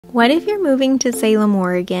What if you're moving to Salem,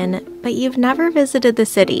 Oregon, but you've never visited the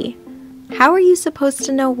city? How are you supposed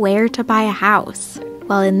to know where to buy a house?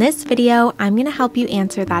 Well, in this video, I'm going to help you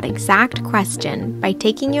answer that exact question by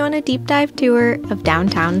taking you on a deep dive tour of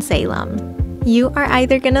downtown Salem. You are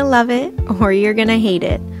either going to love it or you're going to hate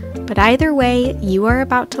it. But either way, you are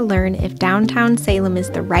about to learn if downtown Salem is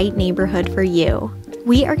the right neighborhood for you.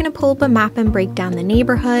 We are going to pull up a map and break down the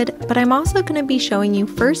neighborhood, but I'm also going to be showing you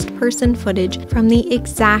first-person footage from the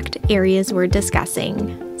exact areas we're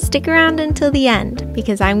discussing. Stick around until the end,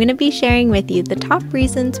 because I'm going to be sharing with you the top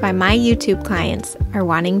reasons why my YouTube clients are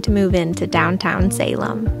wanting to move into downtown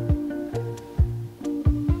Salem.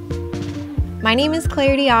 My name is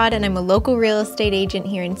Clarity Odd, and I'm a local real estate agent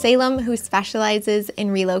here in Salem who specializes in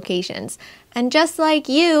relocations. And just like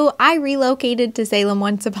you, I relocated to Salem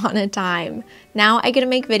once upon a time. Now I get to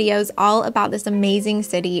make videos all about this amazing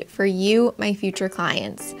city for you, my future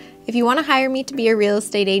clients. If you want to hire me to be a real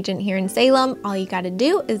estate agent here in Salem, all you got to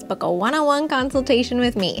do is book a one-on-one consultation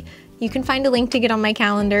with me. You can find a link to get on my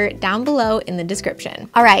calendar down below in the description.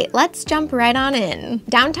 All right, let's jump right on in.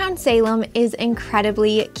 Downtown Salem is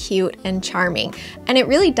incredibly cute and charming, and it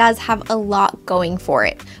really does have a lot going for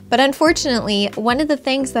it. But unfortunately, one of the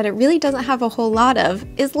things that it really doesn't have a whole lot of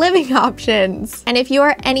is living options. And if you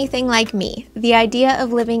are anything like me, the idea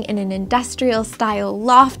of living in an industrial style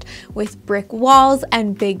loft with brick walls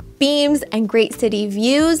and big beams and great city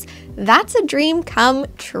views, that's a dream come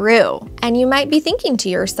true. And you might be thinking to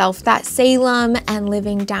yourself that Salem and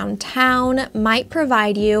living downtown might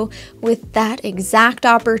provide you with that exact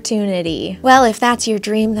opportunity. Well, if that's your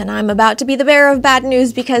dream, then I'm about to be the bearer of bad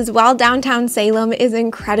news, because while downtown Salem is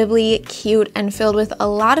incredibly cute and filled with a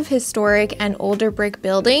lot of historic and older brick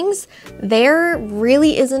buildings, there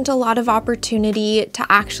really isn't a lot of opportunity to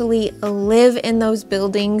actually live in those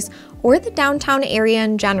buildings or the downtown area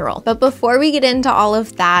in general. But before we get into all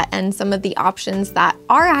of that and some of the options that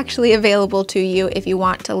are actually available to you if you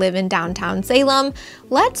want to live in downtown Salem,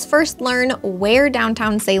 let's first learn where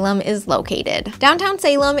downtown Salem is located. Downtown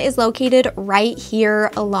Salem is located right here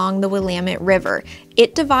along the Willamette River.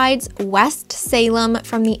 It divides West Salem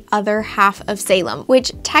from the other half of Salem,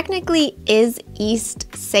 which technically is East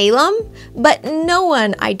Salem, but no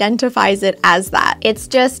one identifies it as that. It's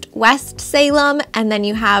just West Salem, and then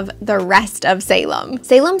you have the rest of Salem.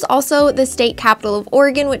 Salem's also the state capital of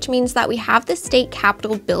Oregon, which means that we have the state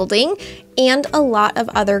capitol building and a lot of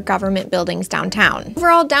other government buildings downtown.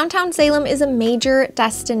 Overall, downtown Salem is a major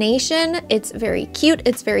destination. It's very cute,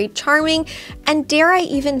 it's very charming, and dare I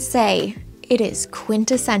even say, it is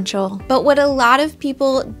quintessential. But what a lot of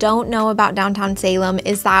people don't know about downtown Salem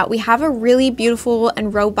is that we have a really beautiful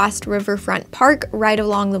and robust riverfront park right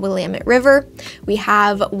along the Willamette River. We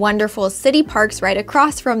have wonderful city parks right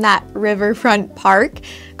across from that riverfront park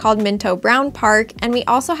called Minto Brown Park, and we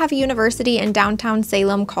also have a university in downtown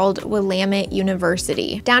Salem called Willamette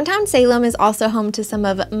University. Downtown Salem is also home to some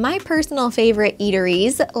of my personal favorite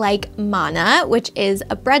eateries like Mana, which is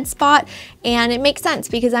a bread spot, and it makes sense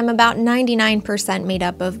because I'm about 99% made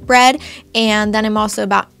up of bread, and then I'm also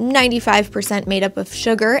about 95% made up of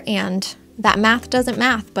sugar, and that math doesn't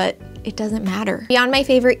math, but it doesn't matter. Beyond my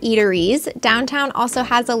favorite eateries, downtown also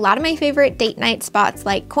has a lot of my favorite date night spots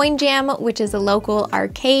like Coin Jam, which is a local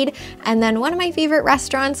arcade, and then one of my favorite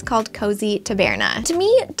restaurants called Cozy Taberna. To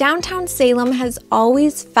me, downtown Salem has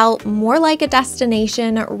always felt more like a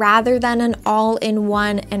destination rather than an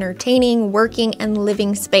all-in-one entertaining, working, and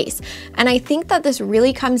living space. And I think that this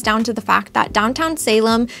really comes down to the fact that downtown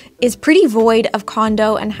Salem is pretty void of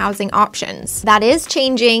condo and housing options. That is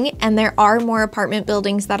changing, and there are more apartment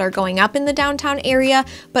buildings that are going up in the downtown area,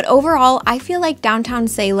 but overall, I feel like downtown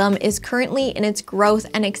Salem is currently in its growth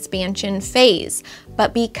and expansion phase.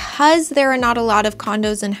 But because there are not a lot of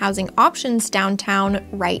condos and housing options downtown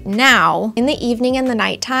right now, in the evening and the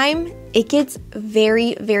nighttime, it gets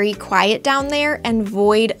very, very quiet down there and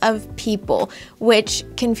void of people, which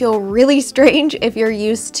can feel really strange if you're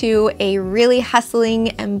used to a really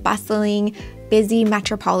hustling and bustling busy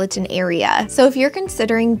metropolitan area. So if you're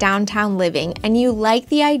considering downtown living and you like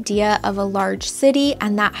the idea of a large city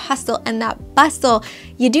and that hustle and that bustle,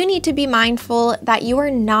 you do need to be mindful that you are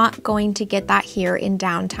not going to get that here in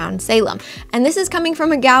downtown Salem. And this is coming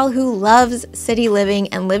from a gal who loves city living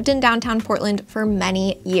and lived in downtown Portland for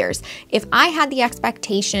many years. If I had the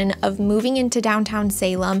expectation of moving into downtown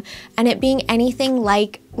Salem and it being anything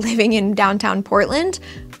like living in downtown Portland,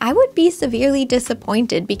 I would be severely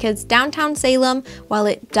disappointed, because downtown Salem, while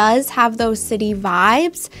it does have those city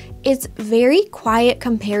vibes, it's very quiet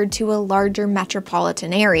compared to a larger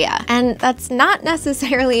metropolitan area. And that's not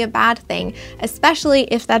necessarily a bad thing, especially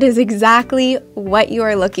if that is exactly what you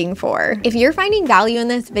are looking for. If you're finding value in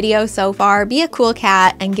this video so far, be a cool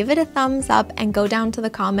cat and give it a thumbs up and go down to the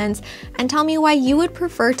comments and tell me why you would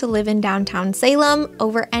prefer to live in downtown Salem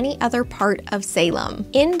over any other part of Salem.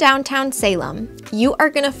 In downtown Salem, you are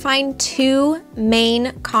gonna find two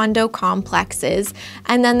main condo complexes,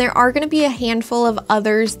 and then there are gonna be a handful of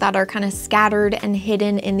others that are kind of scattered and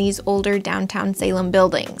hidden in these older downtown Salem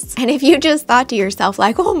buildings. And if you just thought to yourself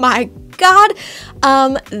like, oh my God,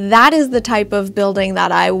 that is the type of building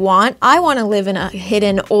that I want. I want to live in a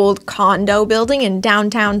hidden old condo building in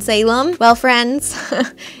downtown Salem. Well, friends,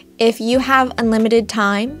 if you have unlimited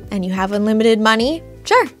time and you have unlimited money,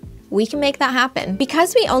 sure, we can make that happen.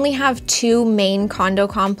 Because we only have two main condo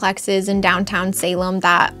complexes in downtown Salem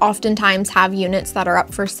that oftentimes have units that are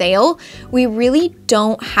up for sale, we really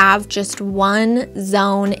don't have just one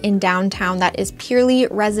zone in downtown that is purely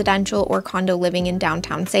residential or condo living in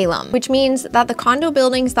downtown Salem, which means that the condo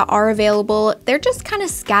buildings that are available, they're just kind of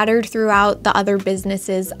scattered throughout the other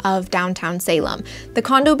businesses of downtown Salem. The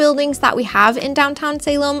condo buildings that we have in downtown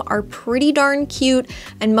Salem are pretty darn cute,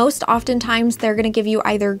 and most oftentimes they're gonna give you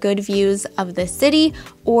either good views of the city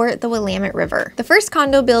or the Willamette River. The first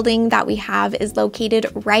condo building that we have is located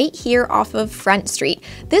right here off of Front Street.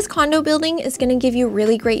 This condo building is going to give you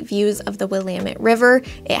really great views of the Willamette River.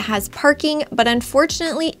 It has parking, but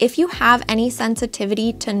unfortunately, if you have any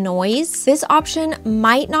sensitivity to noise, this option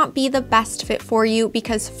might not be the best fit for you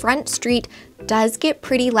because Front Street does get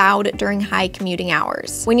pretty loud during high commuting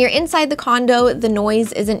hours. When you're inside the condo, the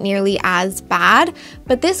noise isn't nearly as bad,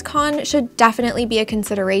 but this con should definitely be a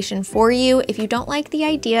consideration for you if you don't like the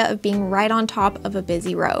idea of being right on top of a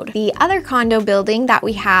busy road. The other condo building that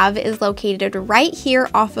we have is located right here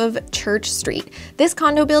off of Church Street. This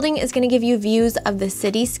condo building is going to give you views of the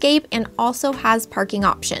cityscape and also has parking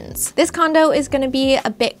options. This condo is going to be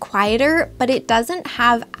a bit quieter, but it doesn't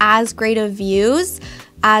have as great of views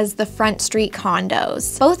as the Front Street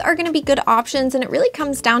condos. Both are going to be good options, and it really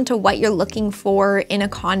comes down to what you're looking for in a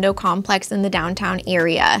condo complex in the downtown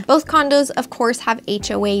area. Both condos, of course, have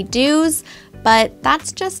HOA dues, but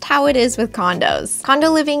that's just how it is with condos.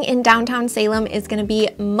 Condo living in downtown Salem is going to be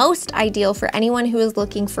most ideal for anyone who is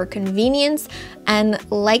looking for convenience and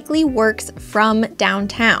likely works from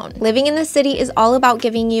downtown. Living in the city is all about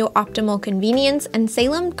giving you optimal convenience, and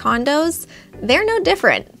Salem condos, they're no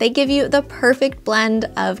different. They give you the perfect blend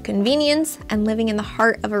of convenience and living in the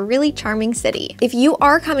heart of a really charming city. If you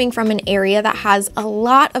are coming from an area that has a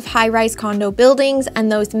lot of high-rise condo buildings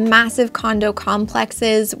and those massive condo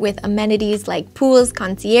complexes with amenities like pools,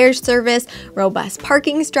 concierge service, robust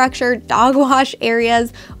parking structure, dog wash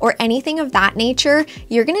areas, or anything of that nature,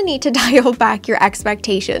 you're gonna need to dial back your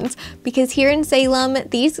expectations, because here in Salem,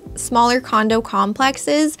 these smaller condo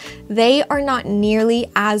complexes, they are not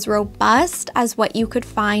nearly as robust as what you could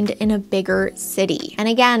find in a bigger city. And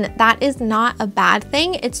again, that is not a bad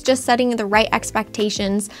thing. It's just setting the right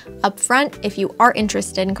expectations up front if you are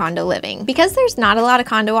interested in condo living. Because there's not a lot of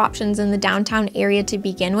condo options in the downtown area to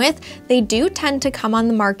begin with, they do tend to come on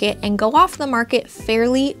the market and go off the market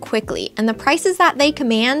fairly quickly. And the prices that they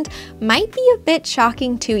command might be a bit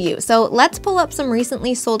shocking to you. So let's pull up some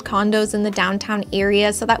recently sold condos in the downtown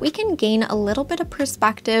area so that we can gain a little bit of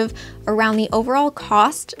perspective around the overall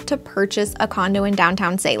cost to purchase a condo in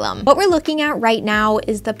downtown Salem. What we're looking at right now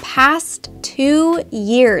is the past 2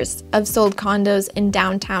 years of sold condos in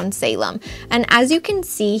downtown Salem. And as you can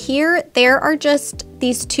see here, there are just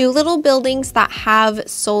these two little buildings that have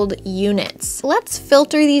sold units. Let's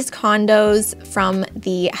filter these condos from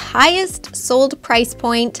the highest sold price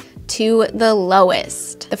point to the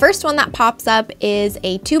lowest. The first one that pops up is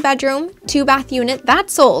a 2-bedroom, 2-bath unit that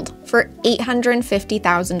sold for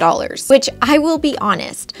 $850,000, which I will be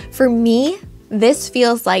honest, for me, this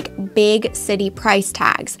feels like big city price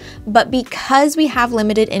tags, but because we have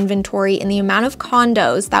limited inventory in the amount of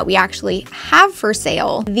condos that we actually have for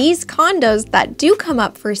sale, these condos that do come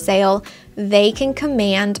up for sale, they can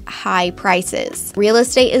command high prices. Real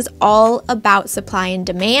estate is all about supply and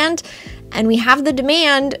demand, and we have the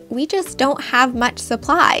demand, we just don't have much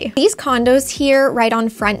supply. These condos here right on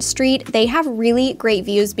Front Street, they have really great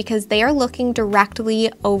views because they are looking directly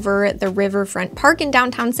over the Riverfront Park in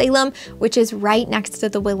downtown Salem, which is right next to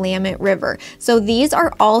the Willamette River. So these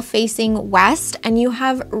are all facing west, and you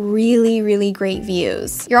have really, really great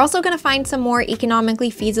views. You're also gonna find some more economically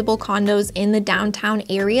feasible condos in the downtown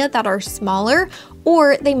area that are smaller,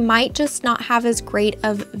 or they might just not have as great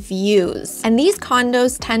of views. And these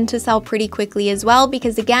condos tend to sell pretty quickly as well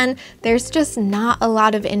because, again, there's just not a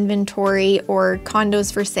lot of inventory or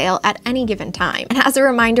condos for sale at any given time. And as a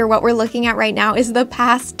reminder, what we're looking at right now is the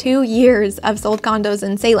past 2 years of sold condos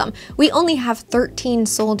in Salem. We only have 13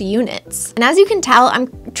 sold units. And as you can tell, I'm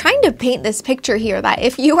trying to paint this picture here that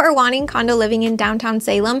if you are wanting condo living in downtown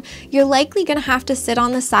Salem, you're likely gonna have to sit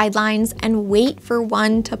on the sidelines and wait for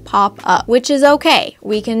one to pop up, which is okay.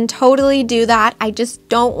 We can totally do that. I just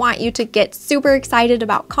don't want you to get super excited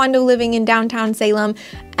about condo living in downtown Salem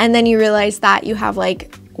and then you realize that you have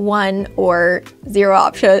like 1 or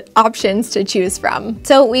 0 options to choose from.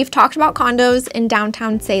 So we've talked about condos in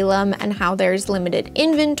downtown Salem and how there's limited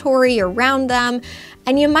inventory around them.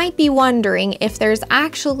 And you might be wondering if there's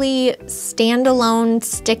actually standalone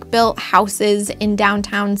stick-built houses in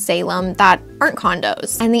downtown Salem that aren't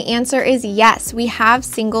condos. And the answer is yes, we have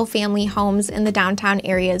single-family homes in the downtown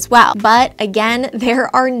area as well. But again,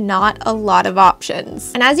 there are not a lot of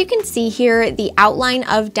options. And as you can see here, the outline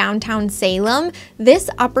of downtown Salem, this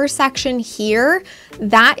upper section here,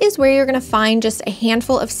 that is where you're gonna find just a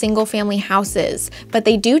handful of single-family houses. But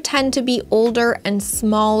they do tend to be older and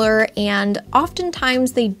smaller, and oftentimes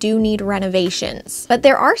they do need renovations. But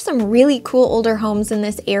there are some really cool older homes in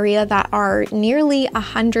this area that are nearly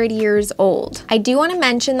 100 years old. I do want to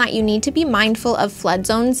mention that you need to be mindful of flood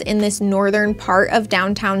zones in this northern part of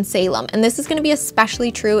downtown Salem. And this is going to be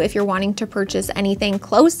especially true if you're wanting to purchase anything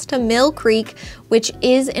close to Mill Creek, which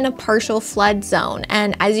is in a partial flood zone.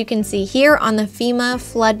 And as you can see here on the FEMA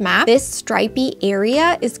flood map, this stripy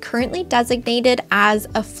area is currently designated as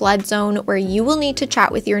a flood zone where you will need to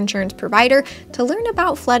chat with your insurance provider to learn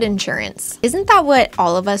about flood insurance. Isn't that what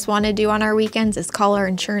all of us want to do on our weekends, is call our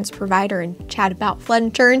insurance provider and chat about flood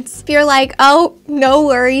insurance? If you're like, oh, no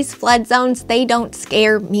worries, flood zones, they don't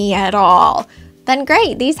scare me at all, then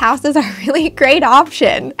great, these houses are really a great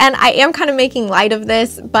option. And I am kind of making light of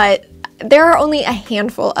this, but there are only a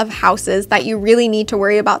handful of houses that you really need to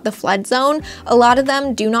worry about the flood zone. A lot of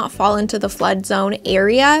them do not fall into the flood zone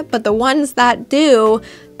area, but the ones that do,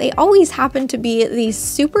 they always happen to be these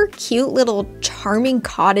super cute little charming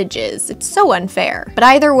cottages. It's so unfair. But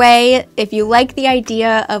either way, if you like the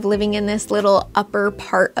idea of living in this little upper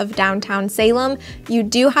part of downtown Salem, you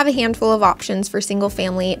do have a handful of options for single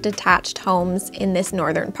family detached homes in this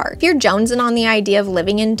northern part. If you're jonesing on the idea of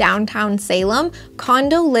living in downtown Salem,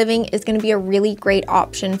 condo living is going to be a really great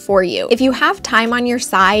option for you. If you have time on your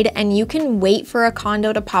side and you can wait for a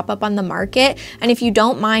condo to pop up on the market, and if you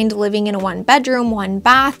don't mind living in a 1-bedroom,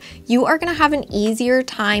 1-bath, you are going to have an easier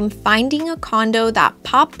time finding a condo that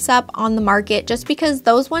pops up on the market, just because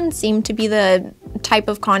those ones seem to be the type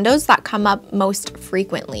of condos that come up most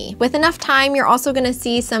frequently. With enough time, you're also going to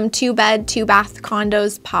see some 2-bed, 2-bath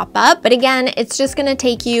condos pop up. But again, it's just going to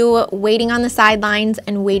take you waiting on the sidelines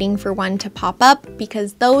and waiting for one to pop up,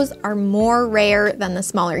 because those are more rare than the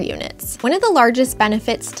smaller units. One of the largest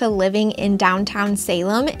benefits to living in downtown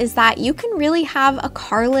Salem is that you can really have a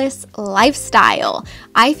carless lifestyle.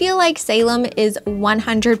 I feel like Salem is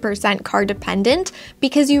 100% car dependent,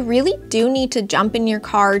 because you really do need to jump in your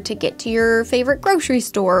car to get to your favorite grocery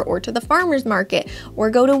store or to the farmer's market or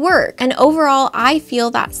go to work. And overall, I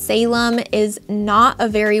feel that Salem is not a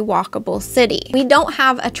very walkable city. We don't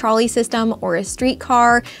have a trolley system or a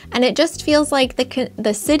streetcar, and it just feels like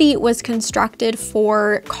the city was constructed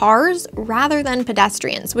for cars rather than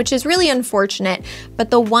pedestrians, which is really unfortunate.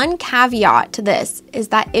 But the one caveat to this is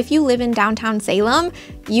that if you live in downtown Salem,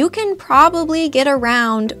 you can probably get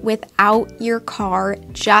around without your car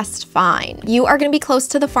just fine. You are going to be close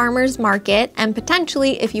to the farmer's market, and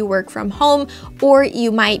potentially if you work from home or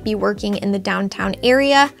you might be working in the downtown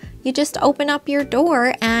area, you just open up your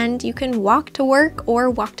door and you can walk to work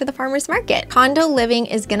or walk to the farmer's market. Condo living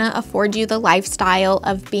is gonna afford you the lifestyle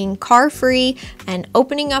of being car-free and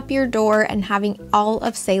opening up your door and having all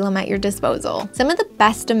of Salem at your disposal. Some of the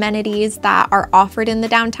best amenities that are offered in the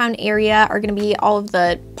downtown area are gonna be all of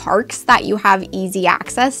the parks that you have easy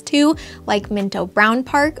access to, like Minto Brown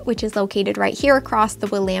Park, which is located right here across the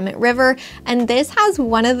Willamette River. And this has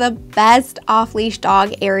one of the best off-leash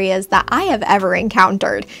dog areas that I have ever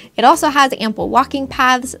encountered. It also has ample walking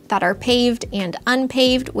paths that are paved and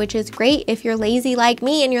unpaved, which is great if you're lazy like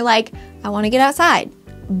me and you're like, I want to get outside,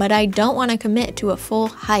 but I don't want to commit to a full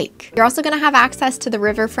hike. You're also going to have access to the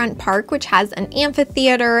Riverfront Park, which has an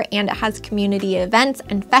amphitheater and it has community events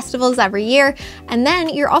and festivals every year. And then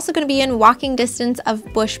you're also going to be in walking distance of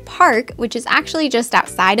Busch Park, which is actually just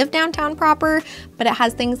outside of downtown proper, but it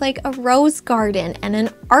has things like a rose garden and an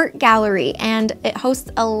art gallery, and it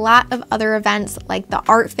hosts a lot of other events like the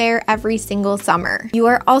art fair every single summer. You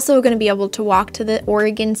are also going to be able to walk to the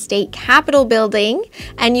Oregon State Capitol building,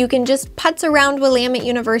 and you can just putz around Willamette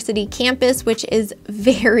University campus, which is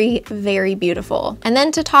very, very beautiful. And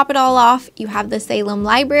then to top it all off, you have the Salem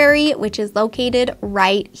Library, which is located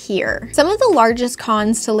right here. Some of the largest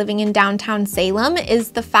cons to living in downtown Salem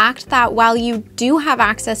is the fact that while you do have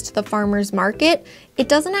access to the farmers market, it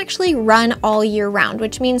doesn't actually run all year round,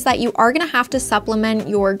 which means that you are going to have to supplement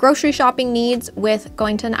your grocery shopping needs with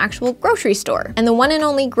going to an actual grocery store. And the one and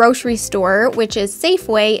only grocery store, which is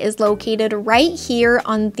Safeway, is located right here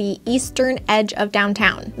on the eastern edge of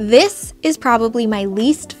downtown. This is probably my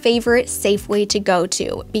least favorite Safeway to go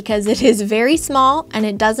to because it is very small and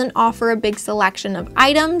it doesn't offer a big selection of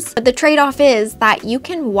items, but the trade-off is that you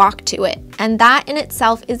can walk to it, and that in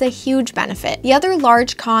itself is a huge benefit. The other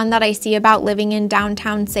large con that I see about living in downtown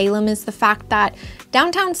Salem is the fact that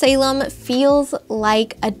downtown Salem feels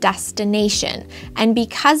like a destination, and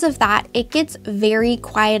because of that, it gets very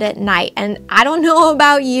quiet at night. And I don't know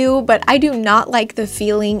about you, but I do not like the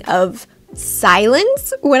feeling of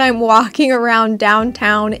silence when I'm walking around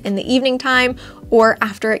downtown in the evening time or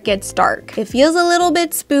after it gets dark. It feels a little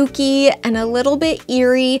bit spooky and a little bit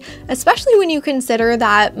eerie, especially when you consider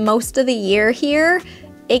that most of the year here,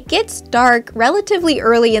 it gets dark relatively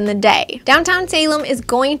early in the day. Downtown Salem is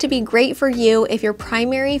going to be great for you if your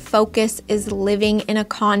primary focus is living in a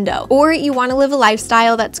condo or you want to live a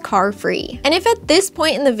lifestyle that's car-free. And if at this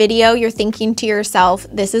point in the video you're thinking to yourself,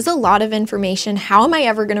 this is a lot of information, how am I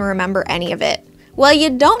ever going to remember any of it? Well, you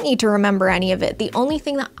don't need to remember any of it. The only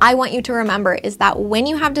thing that I want you to remember is that when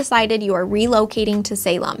you have decided you are relocating to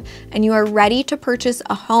Salem and you are ready to purchase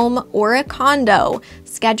a home or a condo,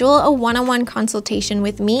 schedule a one-on-one consultation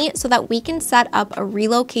with me so that we can set up a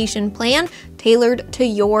relocation plan tailored to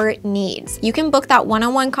your needs. You can book that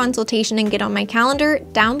one-on-one consultation and get on my calendar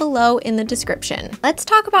down below in the description. Let's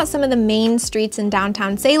talk about some of the main streets in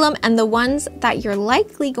downtown Salem and the ones that you're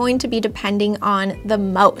likely going to be depending on the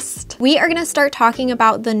most. We are going to start talking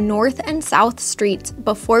about the north and south streets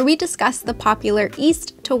before we discuss the popular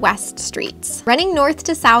east to west streets. Running north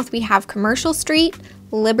to south, we have Commercial Street,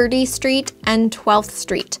 Liberty Street, and 12th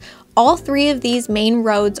Street. All three of these main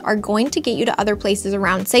roads are going to get you to other places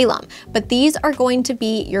around Salem, but these are going to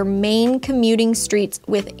be your main commuting streets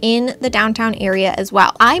within the downtown area as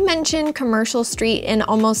well. I mention Commercial Street in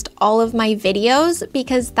almost all of my videos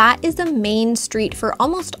because that is the main street for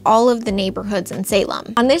almost all of the neighborhoods in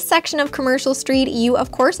Salem. On this section of Commercial Street, you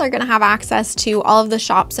of course are going to have access to all of the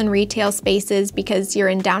shops and retail spaces because you're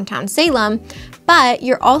in downtown Salem, but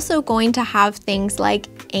you're also going to have things like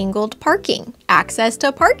angled parking, access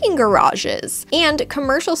to parking garages, and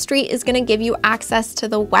Commercial Street is going to give you access to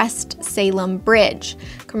the West Salem Bridge.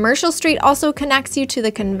 Commercial Street also connects you to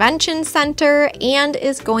the convention center and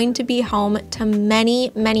is going to be home to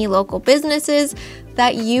many, many local businesses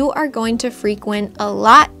that you are going to frequent a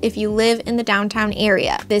lot if you live in the downtown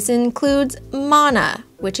area. This includes Mana,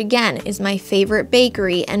 which again is my favorite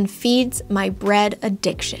bakery and feeds my bread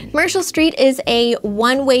addiction. Commercial Street is a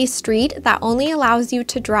one-way street that only allows you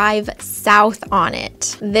to drive south on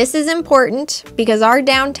it. This is important because our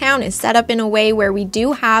downtown is set up in a way where we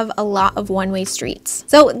do have a lot of one-way streets.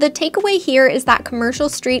 So the takeaway here is that Commercial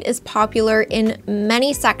Street is popular in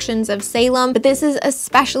many sections of Salem, but this is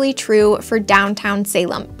especially true for downtown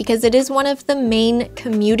Salem because it is one of the main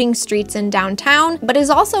commuting streets in downtown, but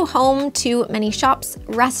is also home to many shops,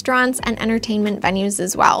 restaurants, and entertainment venues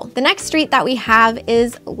as well. The next street that we have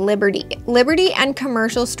is Liberty. Liberty and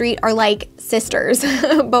Commercial Street are like sisters,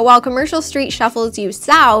 but while Commercial Street shuffles you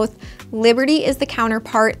south, Liberty is the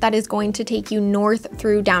counterpart that is going to take you north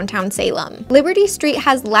through downtown Salem. Liberty Street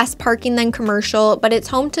has less parking than Commercial, but it's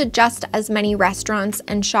home to just as many restaurants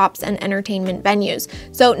and shops and entertainment venues.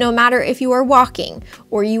 So no matter if you are walking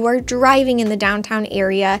or you are driving in the downtown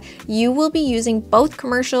area, you will be using both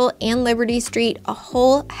Commercial and Liberty Street a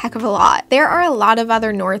whole heck of a lot. There are a lot of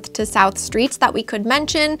other north to south streets that we could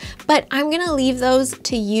mention, but I'm gonna leave those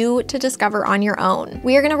to you to discover on your own.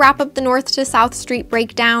 We are gonna wrap up the north to south street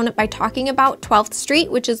breakdown by talking talking about 12th Street,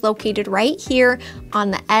 which is located right here on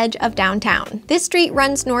the edge of downtown. This street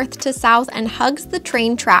runs north to south and hugs the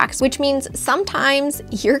train tracks, which means sometimes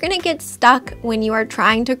you're gonna get stuck when you are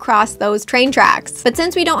trying to cross those train tracks. But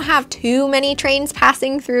since we don't have too many trains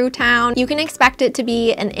passing through town, you can expect it to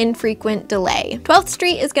be an infrequent delay. 12th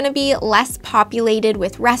Street is gonna be less populated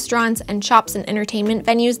with restaurants and shops and entertainment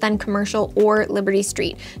venues than Commercial or Liberty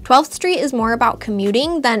Street. 12th Street is more about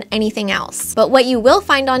commuting than anything else. But what you will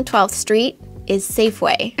find on 12th Street is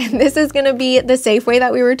Safeway. And this is gonna be the Safeway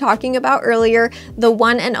that we were talking about earlier, the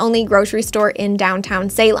one and only grocery store in downtown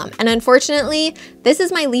Salem. And unfortunately, this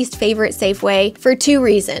is my least favorite Safeway for two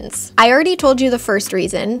reasons. I already told you the first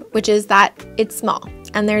reason, which is that it's small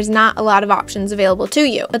and there's not a lot of options available to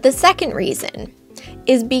you. But the second reason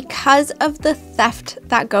is because of the theft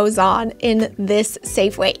that goes on in this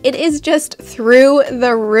Safeway. It is just through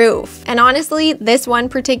the roof. And honestly, this one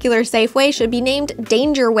particular Safeway should be named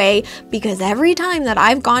Danger Way, because every time that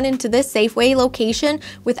I've gone into this Safeway location,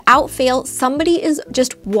 without fail, somebody is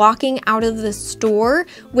just walking out of the store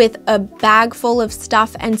with a bag full of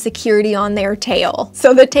stuff and security on their tail.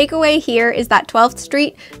 So the takeaway here is that 12th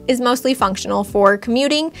Street is mostly functional for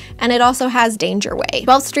commuting, and it also has Danger Way.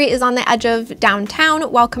 12th Street is on the edge of downtown,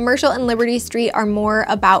 while Commercial and Liberty Street are more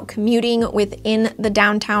about commuting within the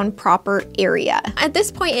downtown proper area. At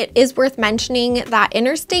this point, it is worth mentioning that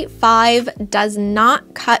Interstate 5 does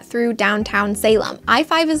not cut through downtown Salem.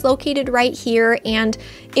 I-5 is located right here, and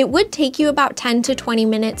it would take you about 10 to 20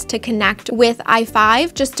 minutes to connect with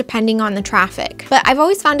I-5, just depending on the traffic. But I've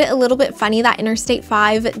always found it a little bit funny that Interstate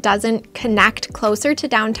 5 doesn't connect closer to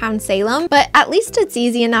downtown Salem, but at least it's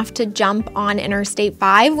easy enough to jump on Interstate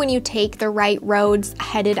 5 when you take the right roads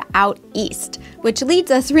headed out east, which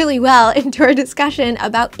leads us really well into our discussion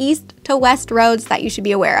about east to west roads that you should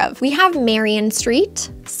be aware of. We have Marion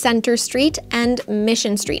Street, Center Street, and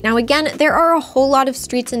Mission Street. Now again, there are a whole lot of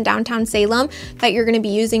streets in downtown Salem that you're going to be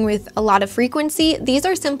using with a lot of frequency. These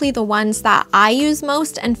are simply the ones that I use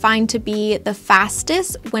most and find to be the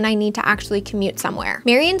fastest when I need to actually commute somewhere.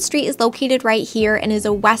 Marion Street is located right here and is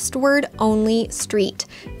a westward only street.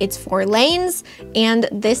 It's 4 lanes, and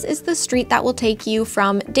this is the street that will take you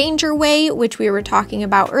from Danger Way, which we were talking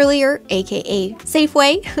about earlier, aka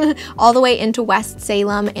Safeway, all the way into West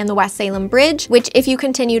Salem and the West Salem Bridge, which if you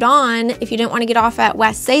continued on, if you didn't want to get off at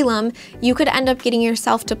West Salem, you could end up getting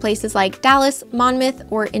yourself to places like Dallas, Monmouth,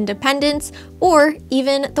 or Independence, or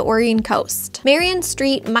even the Oregon coast. Marion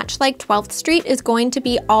Street, much like 12th Street, is going to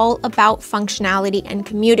be all about functionality and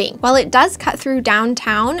commuting. While it does cut through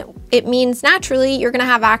downtown, it means naturally you're gonna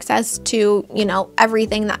have access to,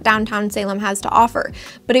 everything that downtown Salem has to offer.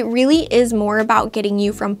 But it really is more about getting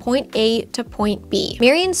you from point A to point B.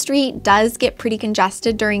 Marion Street does get pretty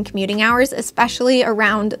congested during commuting hours, especially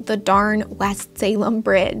around the darn West Salem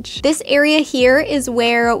Bridge. This area here is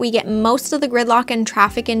where we get most of the gridlock and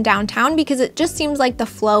traffic in downtown, because it just seems like the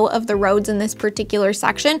flow of the roads in this particular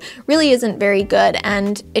section really isn't very good,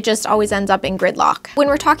 and it just always ends up in gridlock. When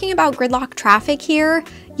we're talking about gridlock traffic here,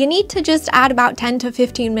 you need to just add about 10 to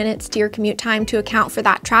 15 minutes to your commute time to account for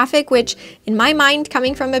that traffic, which in my mind,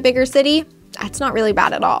 coming from a bigger city, that's not really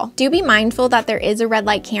bad at all. Do be mindful that there is a red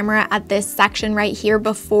light camera at this section right here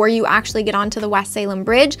before you actually get onto the West Salem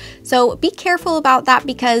Bridge. So be careful about that,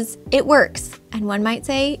 because it works. And one might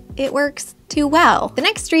say it works too well. The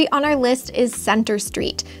next street on our list is Center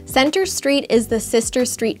Street. Center Street is the sister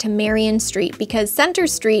street to Marion Street, because Center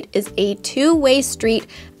Street is a two-way street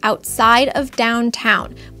outside of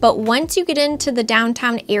downtown. But once you get into the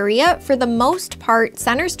downtown area, for the most part,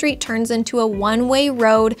 Center Street turns into a one-way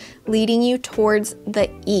road leading you towards the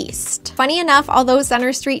east. Funny enough, although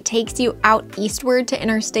Center Street takes you out eastward to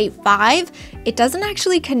Interstate 5, it doesn't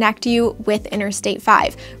actually connect you with Interstate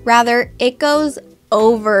 5. Rather, it goes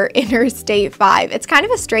over Interstate 5. It's kind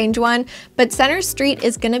of a strange one, but Center Street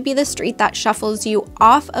is going to be the street that shuffles you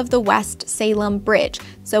off of the West Salem Bridge.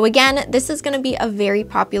 So again, this is going to be a very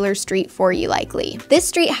popular street for you likely. This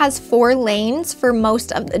street has 4 lanes for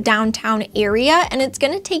most of the downtown area, and it's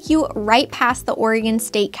going to take you right past the Oregon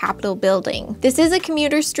State Capitol building. This is a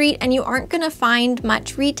commuter street, and you aren't going to find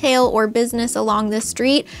much retail or business along this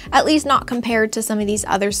street, at least not compared to some of these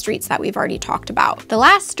other streets that we've already talked about. The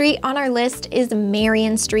last street on our list is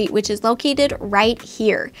Marion Street, which is located right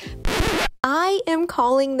here. I am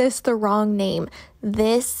calling this the wrong name.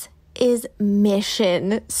 This is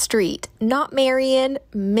Mission Street, not Marion,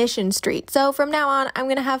 Mission Street. So from now on, I'm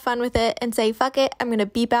gonna have fun with it and say fuck it. I'm gonna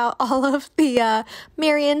beep out all of the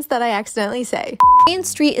Marions that I accidentally say. Marion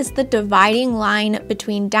Street is the dividing line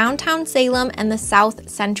between downtown Salem and the South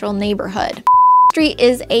Central neighborhood. Street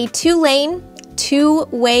is a 2-lane,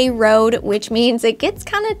 two-way road, which means it gets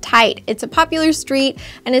kind of tight. It's a popular street,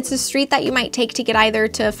 and it's a street that you might take to get either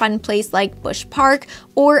to a fun place like Busch Park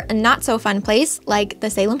or a not so fun place like the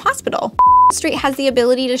Salem Hospital. Street has the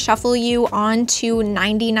ability to shuffle you onto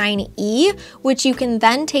 99E, which you can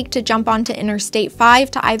then take to jump onto Interstate 5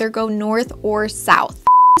 to either go north or south.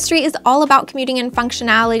 Street is all about commuting and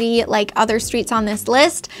functionality like other streets on this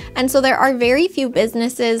list, and so there are very few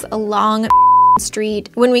businesses along street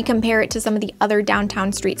when we compare it to some of the other downtown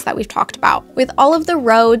streets that we've talked about. With all of the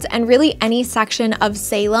roads and really any section of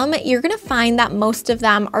Salem, you're going to find that most of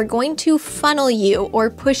them are going to funnel you or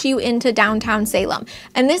push you into downtown Salem.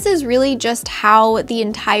 And this is really just how the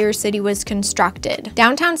entire city was constructed.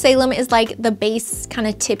 Downtown Salem is like the base kind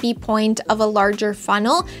of tippy point of a larger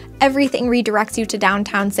funnel. Everything redirects you to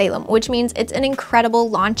downtown Salem, which means it's an incredible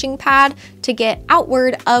launching pad to get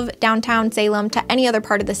outward of downtown Salem to any other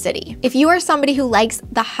part of the city. If you are somebody who likes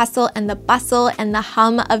the hustle and the bustle and the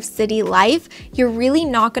hum of city life, you're really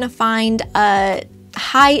not going to find a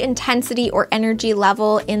high intensity or energy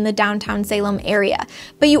level in the downtown Salem area,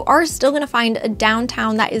 but you are still going to find a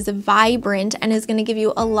downtown that is vibrant and is going to give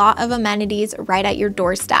you a lot of amenities right at your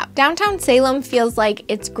doorstep. Downtown Salem feels like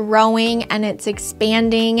it's growing and it's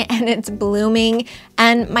expanding and it's blooming,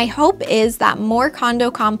 and my hope is that more condo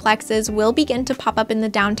complexes will begin to pop up in the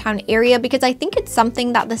downtown area because I think it's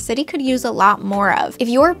something that the city could use a lot more of. If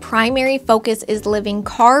your primary focus is living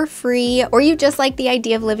car-free, or you just like the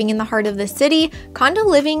idea of living in the heart of the city, condo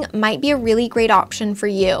living might be a really great option for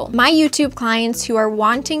you. My YouTube clients who are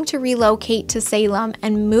wanting to relocate to Salem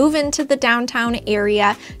and move into the downtown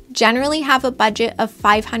area generally have a budget of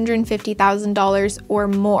 $550,000 or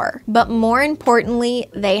more. But more importantly,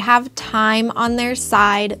 they have time on their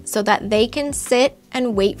side so that they can sit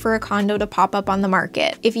and wait for a condo to pop up on the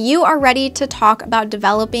market. If you are ready to talk about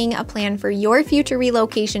developing a plan for your future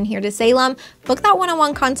relocation here to Salem, book that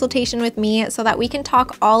one-on-one consultation with me so that we can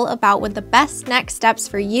talk all about what the best next steps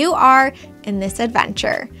for you are in this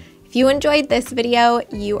adventure. If you enjoyed this video,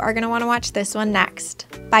 you are going to want to watch this one next.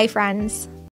 Bye, friends.